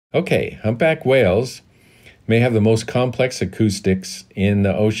Okay, humpback whales may have the most complex acoustics in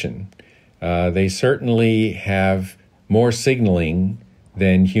the ocean. They certainly have more signaling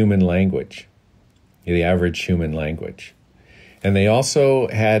than human language, the average human language. And they also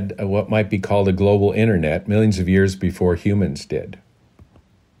had what might be called a global internet millions of years before humans did.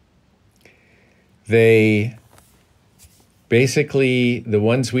 They basically, the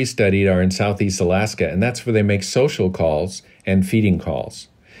ones we studied are in Southeast Alaska, and that's where they make social calls and feeding calls.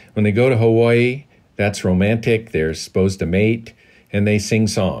 When they go to Hawaii, that's romantic, they're supposed to mate, and they sing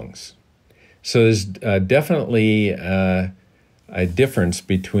songs. So there's definitely a difference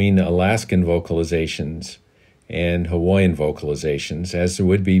between Alaskan vocalizations and Hawaiian vocalizations, as there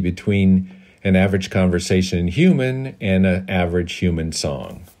would be between an average conversation in human and an average human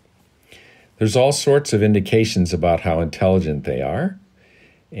song. There's all sorts of indications about how intelligent they are.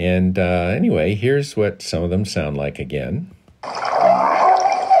 And anyway, here's what some of them sound like again.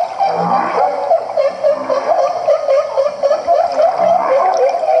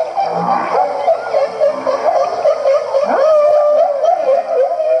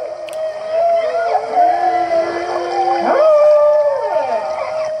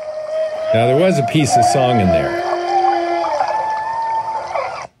 Now, there was a piece of song in there.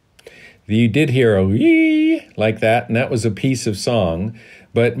 You did hear a wee like that, and that was a piece of song.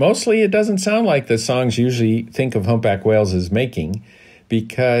 But mostly it doesn't sound like the songs you usually think of humpback whales as making,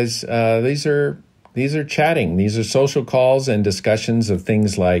 because these are chatting. These are social calls and discussions of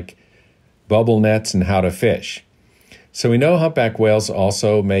things like bubble nets and how to fish. So we know humpback whales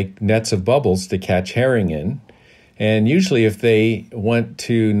also make nets of bubbles to catch herring in. And usually if they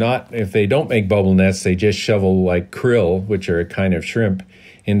don't make bubble nets, they just shovel like krill, which are a kind of shrimp,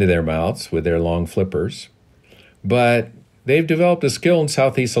 into their mouths with their long flippers. But they've developed a skill in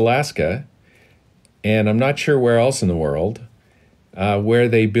Southeast Alaska, and I'm not sure where else in the world, where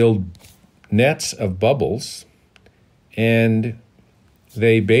they build nets of bubbles, and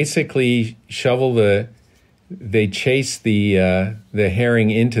they basically they chase the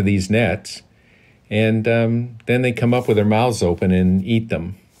herring into these nets, and then they come up with their mouths open and eat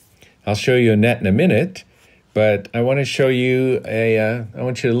them. I'll show you a net in a minute, but I want to show you I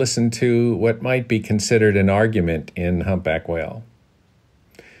want you to listen to what might be considered an argument in humpback whale.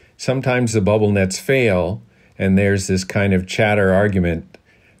 Sometimes the bubble nets fail, and there's this kind of chatter argument,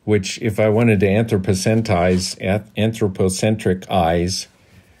 which if I wanted to anthropocentric eyes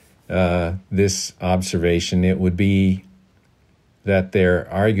this observation, it would be that they're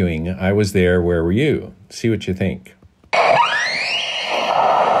arguing, I was there, where were you? See what you think.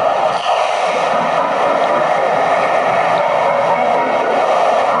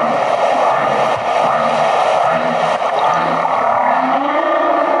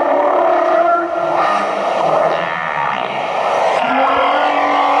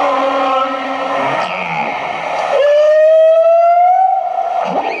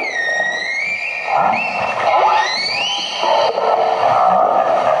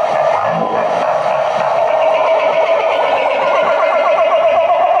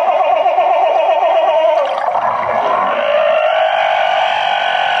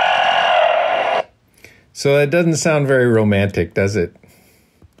 So that doesn't sound very romantic, does it?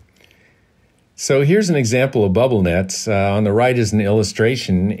 So here's an example of bubble nets. On the right is an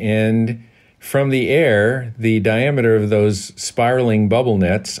illustration, and from the air, the diameter of those spiraling bubble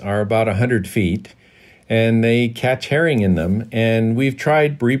nets are about 100 feet, and they catch herring in them. And we've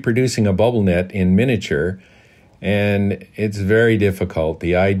tried reproducing a bubble net in miniature, and it's very difficult.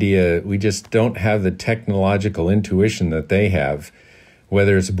 We just don't have the technological intuition that they have.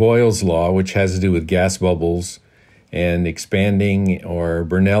 Whether it's Boyle's law, which has to do with gas bubbles and expanding, or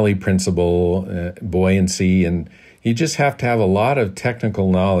Bernoulli principle, buoyancy, and you just have to have a lot of technical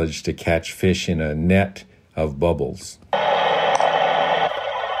knowledge to catch fish in a net of bubbles.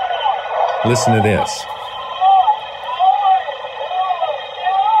 Listen to this.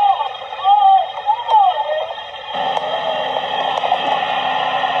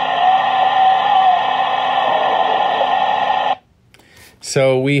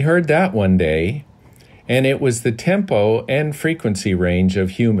 So we heard that one day, and it was the tempo and frequency range of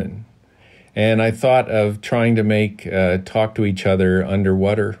human. And I thought of trying to talk to each other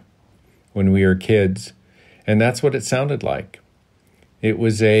underwater when we were kids, and that's what it sounded like. It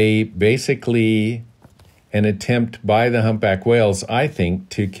was basically an attempt by the humpback whales, I think,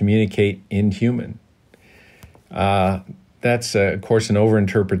 to communicate in human. That's, of course, an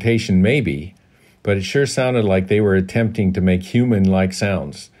overinterpretation maybe, but it sure sounded like they were attempting to make human-like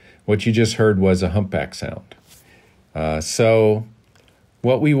sounds. What you just heard was a humpback sound. So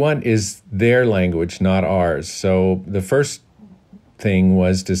what we want is their language, not ours. So the first thing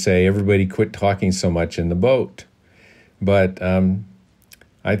was to say, everybody quit talking so much in the boat. But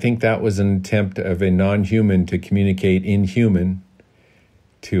I think that was an attempt of a non-human to communicate inhuman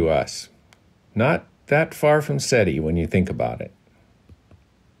to us. Not that far from SETI when you think about it.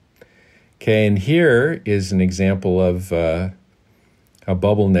 Okay, and here is an example of a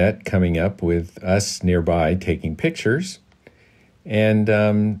bubble net coming up with us nearby taking pictures.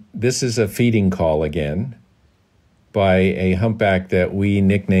 And this is a feeding call again by a humpback that we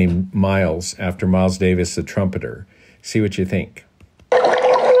nicknamed Miles, after Miles Davis, the trumpeter. See what you think.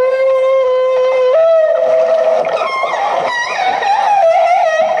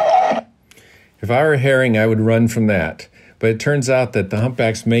 If I were a herring, I would run from that. But it turns out that the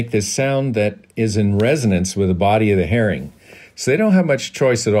humpbacks make this sound that is in resonance with the body of the herring. So they don't have much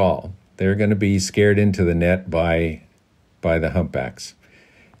choice at all. They're going to be scared into the net by the humpbacks.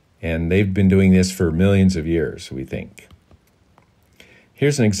 And they've been doing this for millions of years, we think.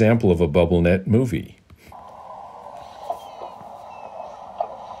 Here's an example of a bubble net movie.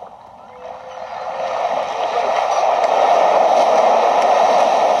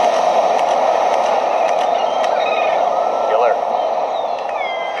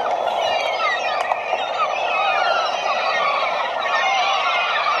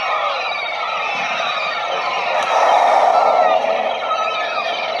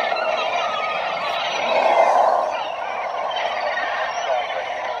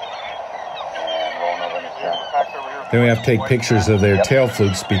 Then we have to take pictures of their tail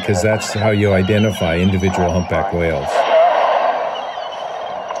flukes because that's how you identify individual humpback whales.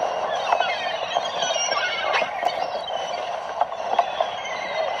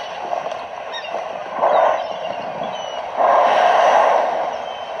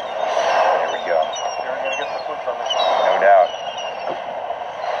 There we go. No doubt.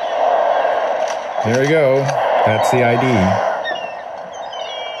 There we go. That's the ID.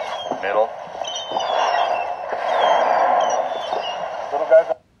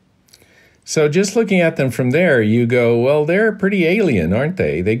 So just looking at them from there, you go, well, they're pretty alien, aren't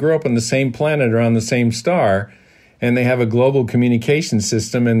they? They grew up on the same planet or on the same star, and they have a global communication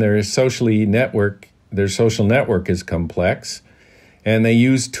system, and their social network is complex, and they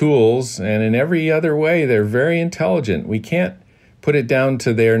use tools, and in every other way, they're very intelligent. We can't put it down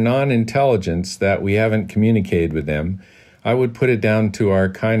to their non-intelligence that we haven't communicated with them. I would put it down to our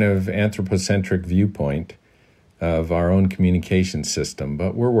kind of anthropocentric viewpoint of our own communication system,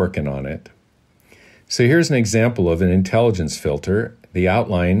 but we're working on it. So here's an example of an intelligence filter. The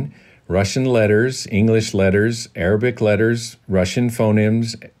outline: Russian letters, English letters, Arabic letters, Russian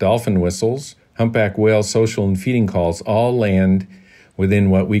phonemes, dolphin whistles, humpback whale social and feeding calls all land within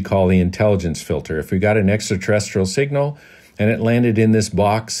what we call the intelligence filter. If we got an extraterrestrial signal and it landed in this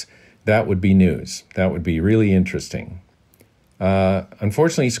box, that would be news. That would be really interesting.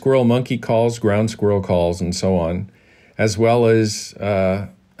 Unfortunately, squirrel monkey calls, ground squirrel calls, and so on, as well as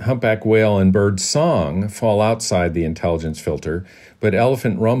humpback whale and bird song fall outside the intelligence filter, but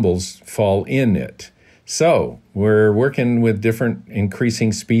elephant rumbles fall in it. So we're working with different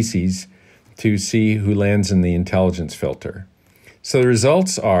increasing species to see who lands in the intelligence filter. So the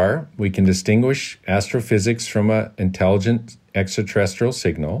results are, we can distinguish astrophysics from an intelligent extraterrestrial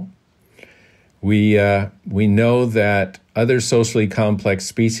signal. We know that other socially complex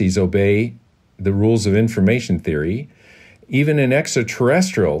species obey the rules of information theory. Even an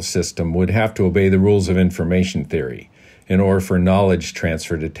extraterrestrial system would have to obey the rules of information theory in order for knowledge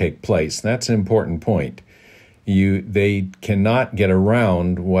transfer to take place. That's an important point. They cannot get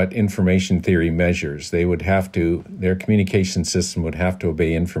around what information theory measures. They would have to, their communication system would have to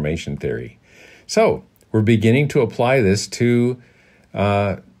obey information theory. So we're beginning to apply this to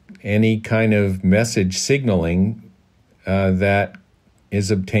any kind of message signaling that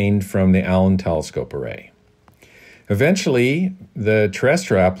is obtained from the Allen telescope array. Eventually, the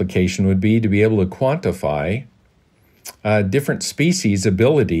terrestrial application would be to be able to quantify different species'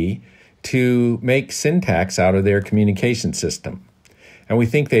 ability to make syntax out of their communication system. And we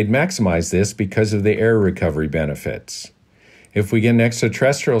think they'd maximize this because of the error recovery benefits. If we get an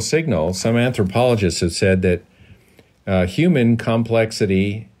extraterrestrial signal, some anthropologists have said that human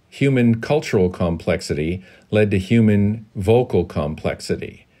cultural complexity led to human vocal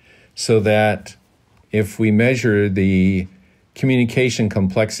complexity. So that if we measure the communication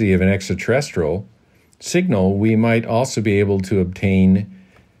complexity of an extraterrestrial signal, we might also be able to obtain,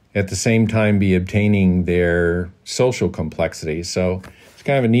 at the same time, be obtaining their social complexity. So it's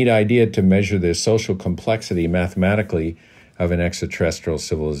kind of a neat idea to measure the social complexity mathematically of an extraterrestrial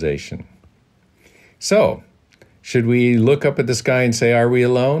civilization. So, should we look up at the sky and say, are we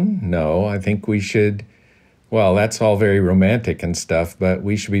alone? No, I think we should Well, that's all very romantic and stuff, but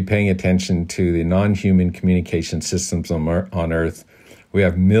we should be paying attention to the non-human communication systems on Earth. We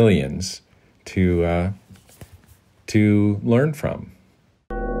have millions to learn from.